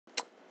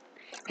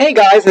Hey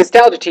guys,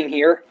 Nostalgia Teen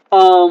here.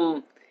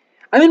 I'm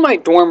in my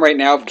dorm right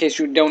now, in case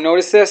you don't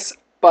notice this,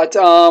 but,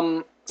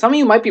 some of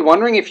you might be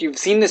wondering if you've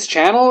seen this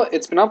channel.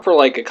 It's been up for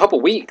like a couple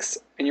weeks,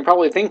 and you're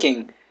probably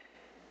thinking,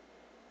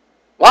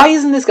 why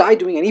isn't this guy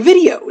doing any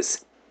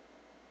videos?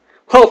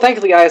 Well,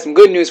 thankfully I have some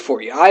good news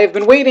for you. I have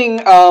been waiting,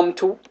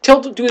 till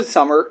the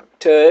summer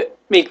to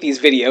make these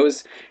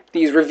videos,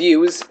 these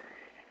reviews,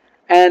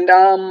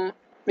 and,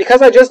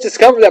 because I just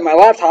discovered that my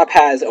laptop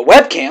has a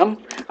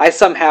webcam, I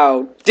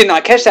somehow did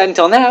not catch that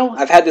until now.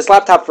 I've had this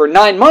laptop for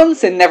 9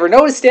 months and never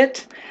noticed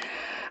it.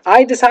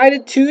 I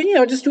decided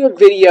to, just do a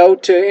video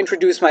to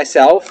introduce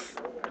myself.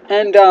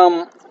 And,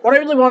 what I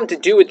really wanted to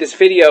do with this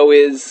video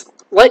is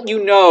let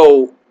you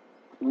know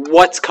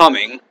what's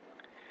coming.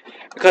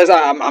 Because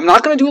I'm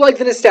not going to do like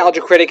the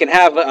Nostalgia Critic and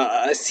have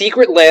a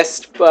secret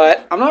list,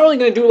 but I'm not really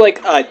going to do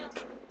like a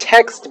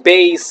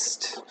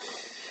text-based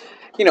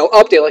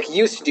update like I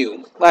used to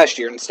do last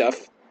year and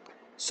stuff.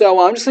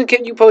 So I'm just going to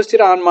get you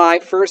posted on my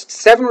first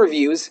 7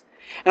 reviews.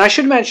 And I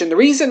should mention, the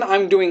reason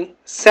I'm doing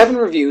 7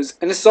 reviews,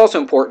 and this is also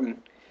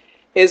important,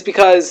 is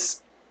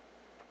because,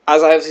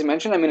 as I obviously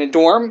mentioned, I'm in a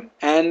dorm,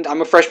 and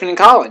I'm a freshman in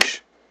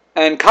college.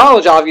 And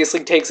college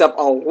obviously takes up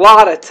a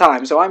lot of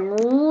time, so I'm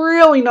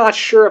really not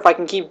sure if I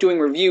can keep doing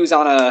reviews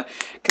on a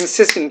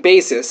consistent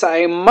basis.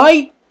 I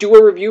might do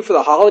a review for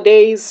the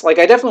holidays. Like,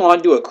 I definitely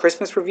want to do a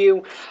Christmas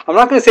review. I'm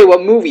not going to say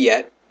what movie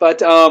yet. But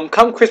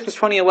come Christmas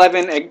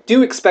 2011, I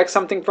do expect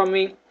something from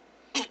me.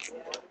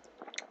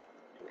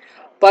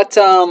 But,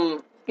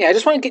 yeah, I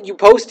just want to get you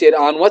posted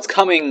on what's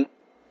coming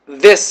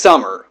this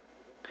summer.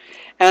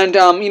 And,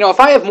 if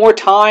I have more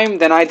time,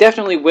 then I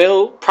definitely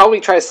will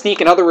probably try to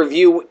sneak another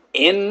review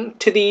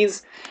into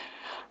these.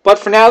 But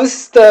for now, this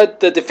is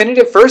the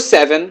definitive first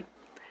 7.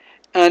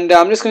 And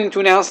I'm just going to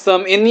announce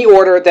them in the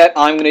order that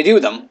I'm going to do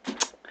them.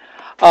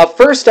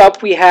 First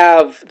up, we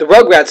have the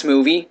Rugrats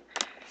movie.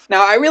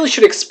 Now, I really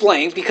should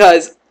explain,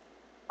 because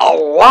a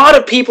lot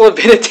of people have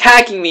been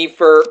attacking me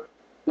for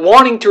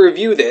wanting to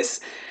review this.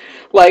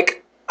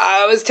 Like,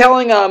 I was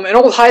telling an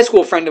old high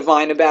school friend of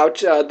mine about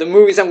the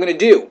movies I'm going to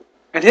do.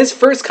 And his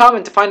first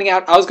comment to finding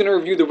out I was going to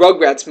review the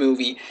Rugrats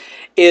movie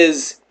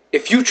is,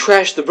 if you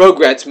trash the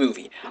Rugrats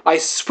movie, I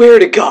swear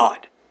to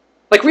God.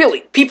 Like,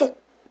 really, people,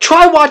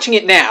 try watching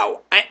it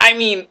now. I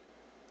mean,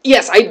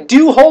 yes, I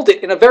do hold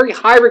it in a very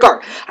high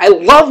regard. I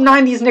love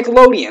 90s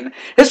Nickelodeon.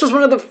 This was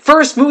one of the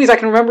first movies I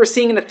can remember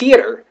seeing in a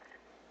theater.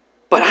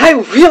 But I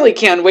really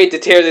can't wait to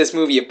tear this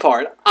movie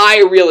apart. I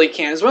really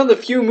can. It's one of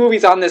the few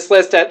movies on this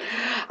list that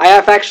I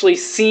have actually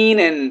seen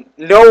and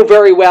know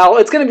very well.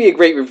 It's going to be a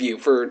great review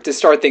to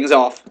start things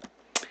off.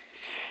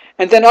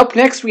 And then up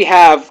next we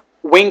have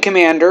Wing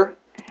Commander.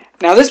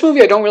 Now this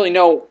movie I don't really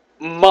know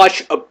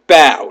much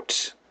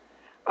about.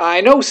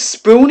 I know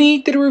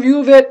Spoonie did a review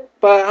of it,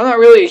 but I'm not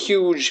really a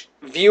huge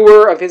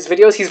viewer of his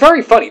videos. He's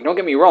very funny, don't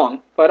get me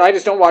wrong, but I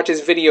just don't watch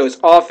his videos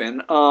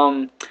often.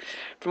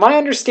 From my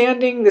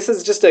understanding, this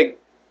is just a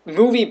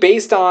movie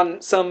based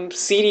on some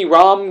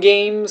CD-ROM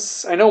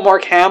games. I know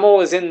Mark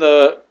Hamill is in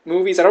the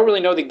movies. I don't really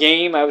know the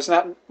game. I was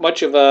not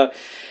much of a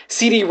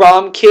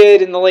CD-ROM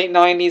kid in the late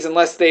 90s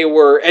unless they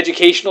were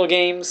educational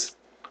games.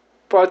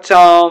 But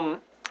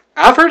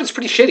I've heard it's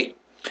pretty shitty.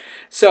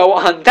 So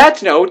on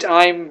that note,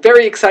 I'm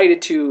very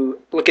excited to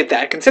look at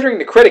that, considering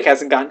the critic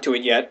hasn't gotten to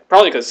it yet.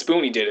 Probably because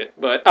Spoonie did it,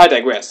 but I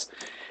digress.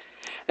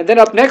 And then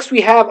up next we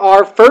have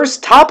our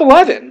first top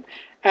 11.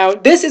 Now,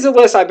 this is a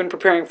list I've been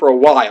preparing for a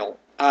while.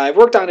 I've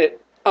worked on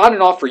it on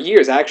and off for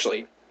years,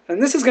 actually.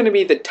 And this is going to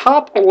be the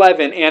top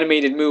 11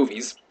 animated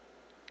movies.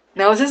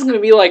 Now, this isn't going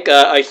to be like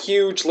a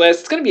huge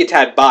list. It's going to be a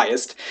tad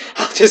biased.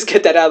 I'll just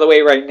get that out of the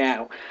way right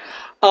now.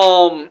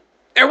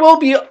 There will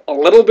be a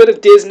little bit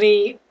of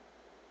Disney.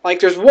 Like,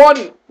 there's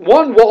one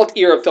Walt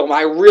era film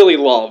I really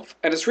love,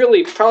 and it's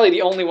really probably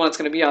the only one that's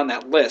going to be on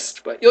that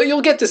list, but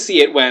you'll get to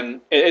see it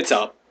when it's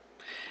up.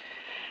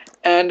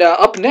 And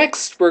up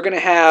next, we're going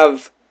to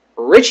have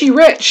Richie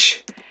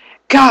Rich.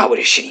 God, what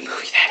a shitty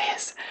movie that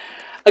is.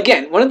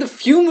 Again, one of the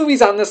few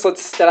movies on this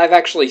list that I've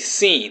actually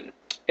seen.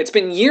 It's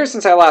been years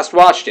since I last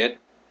watched it,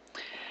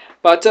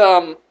 but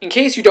in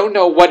case you don't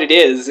know what it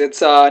is,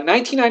 it's a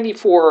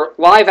 1994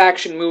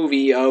 live-action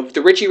movie of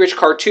the Richie Rich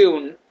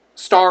cartoon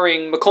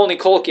starring Macaulay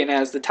Culkin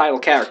as the title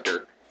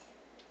character.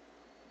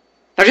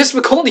 Now, just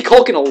Macaulay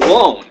Culkin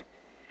alone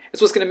is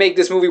what's going to make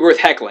this movie worth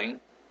heckling.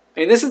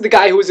 I mean, this is the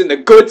guy who was in The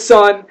Good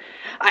Son.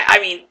 I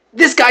mean,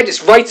 this guy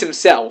just writes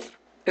himself.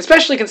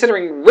 Especially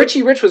considering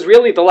Richie Rich was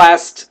really the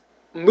last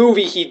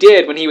movie he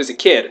did when he was a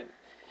kid.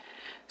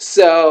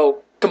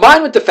 So,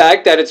 combined with the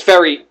fact that it's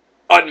very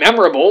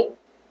unmemorable,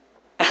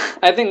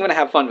 I think I'm going to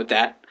have fun with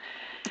that.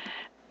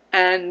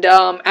 And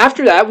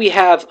after that, we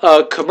have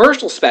a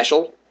commercial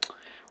special,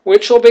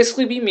 which will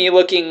basically be me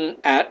looking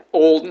at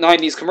old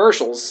 90s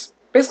commercials.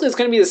 Basically, it's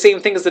going to be the same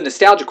thing as the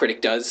Nostalgia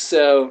Critic does,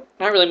 so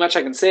not really much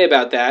I can say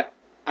about that.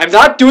 I'm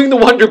not doing the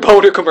Wonder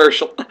Boner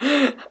commercial.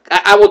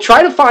 I will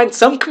try to find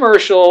some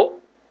commercial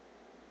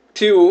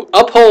to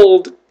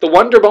uphold the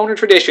Wonder Boner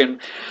tradition,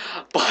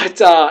 but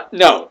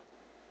no,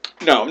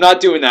 I'm not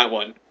doing that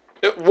one.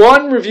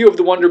 One review of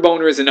the Wonder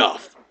Boner is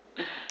enough.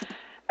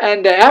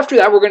 And after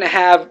that, we're going to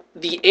have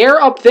The Air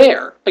Up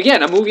There.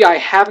 Again, a movie I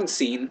haven't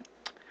seen.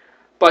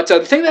 But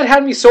the thing that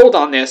had me sold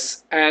on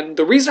this, and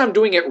the reason I'm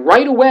doing it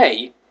right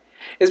away,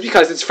 is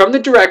because it's from the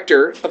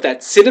director of that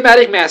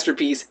cinematic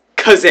masterpiece,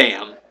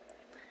 Kazam.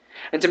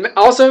 And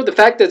also the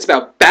fact that it's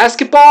about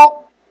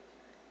basketball,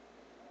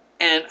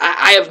 and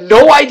I have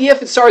no idea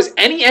if it stars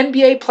any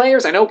NBA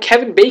players. I know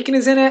Kevin Bacon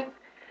is in it.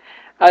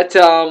 But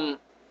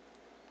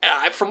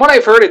from what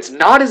I've heard, it's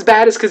not as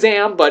bad as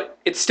Kazam, but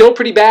it's still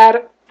pretty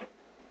bad.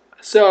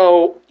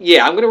 So,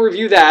 yeah, I'm going to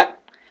review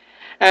that.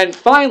 And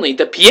finally,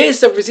 the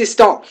pièce de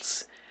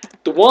résistance.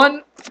 The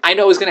one I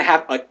know is going to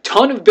have a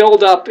ton of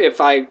build-up if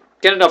I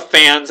get enough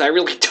fans. I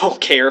really don't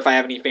care if I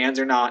have any fans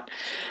or not.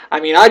 I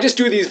mean, I just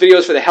do these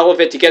videos for the hell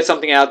of it to get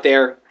something out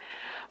there.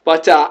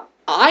 But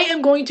I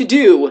am going to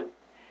do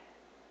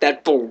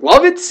that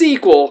beloved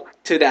sequel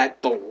to that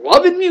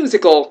beloved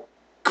musical,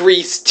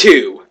 Grease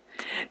 2.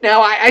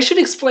 Now, I should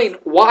explain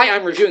why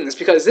I'm reviewing this,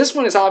 because this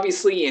one is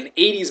obviously an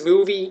 80s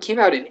movie. It came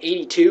out in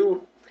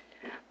 82.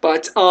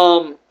 But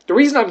the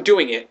reason I'm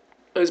doing it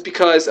is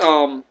because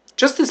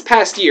just this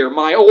past year,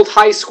 my old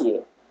high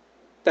school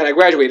that I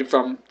graduated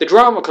from, the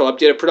drama club,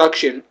 did a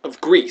production of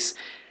Grease.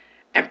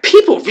 And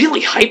people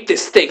really hyped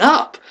this thing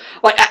up.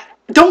 Like,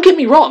 don't get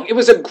me wrong, it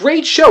was a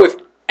great show. If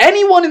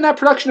anyone in that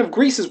production of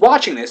Grease is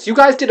watching this, you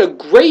guys did a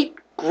great,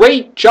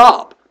 great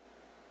job.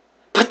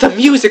 But the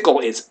musical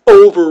is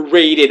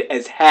overrated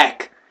as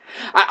heck.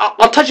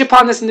 I'll touch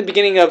upon this in the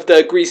beginning of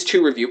the Grease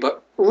 2 review,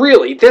 but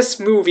really, this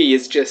movie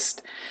is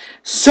just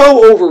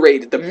so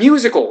overrated. The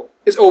musical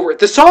is over.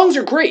 The songs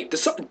are great.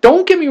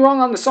 Don't get me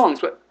wrong on the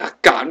songs, but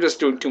God, I'm just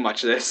doing too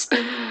much of this.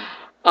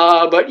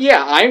 But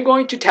yeah, I'm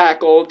going to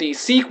tackle the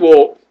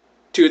sequel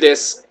to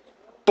this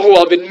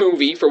beloved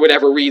movie for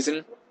whatever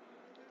reason.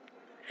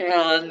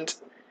 And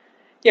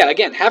yeah,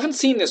 again, haven't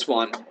seen this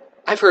one.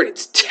 I've heard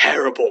it's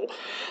terrible.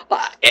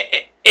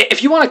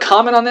 If you want to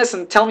comment on this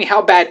and tell me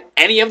how bad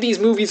any of these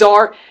movies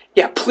are,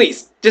 yeah,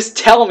 please, just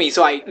tell me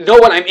so I know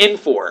what I'm in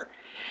for.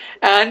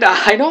 And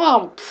I know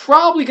I'm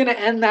probably going to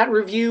end that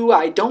review.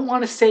 I don't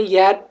want to say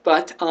yet,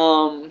 but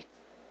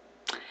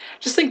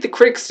just think the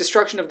Critics'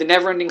 Destruction of the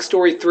Neverending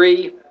Story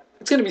 3,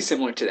 it's going to be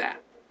similar to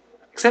that.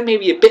 Except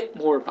maybe a bit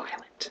more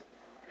violent.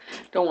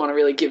 Don't want to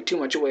really give too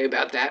much away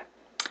about that.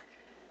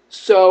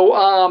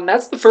 So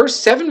that's the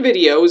first 7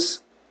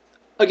 videos.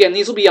 Again,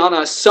 these will be on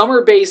a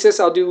summer basis.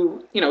 I'll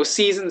do,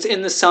 seasons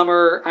in the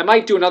summer. I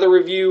might do another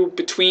review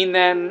between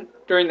then,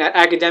 during that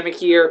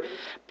academic year.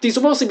 These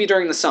will mostly be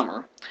during the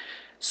summer.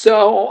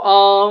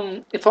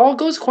 So, if all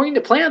goes according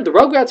to plan, the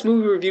Rugrats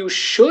movie review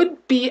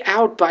should be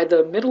out by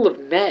the middle of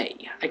May.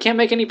 I can't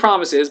make any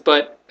promises,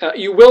 but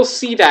you will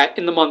see that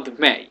in the month of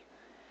May.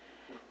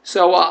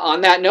 So,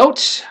 on that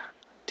note,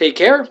 take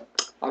care.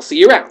 I'll see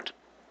you around.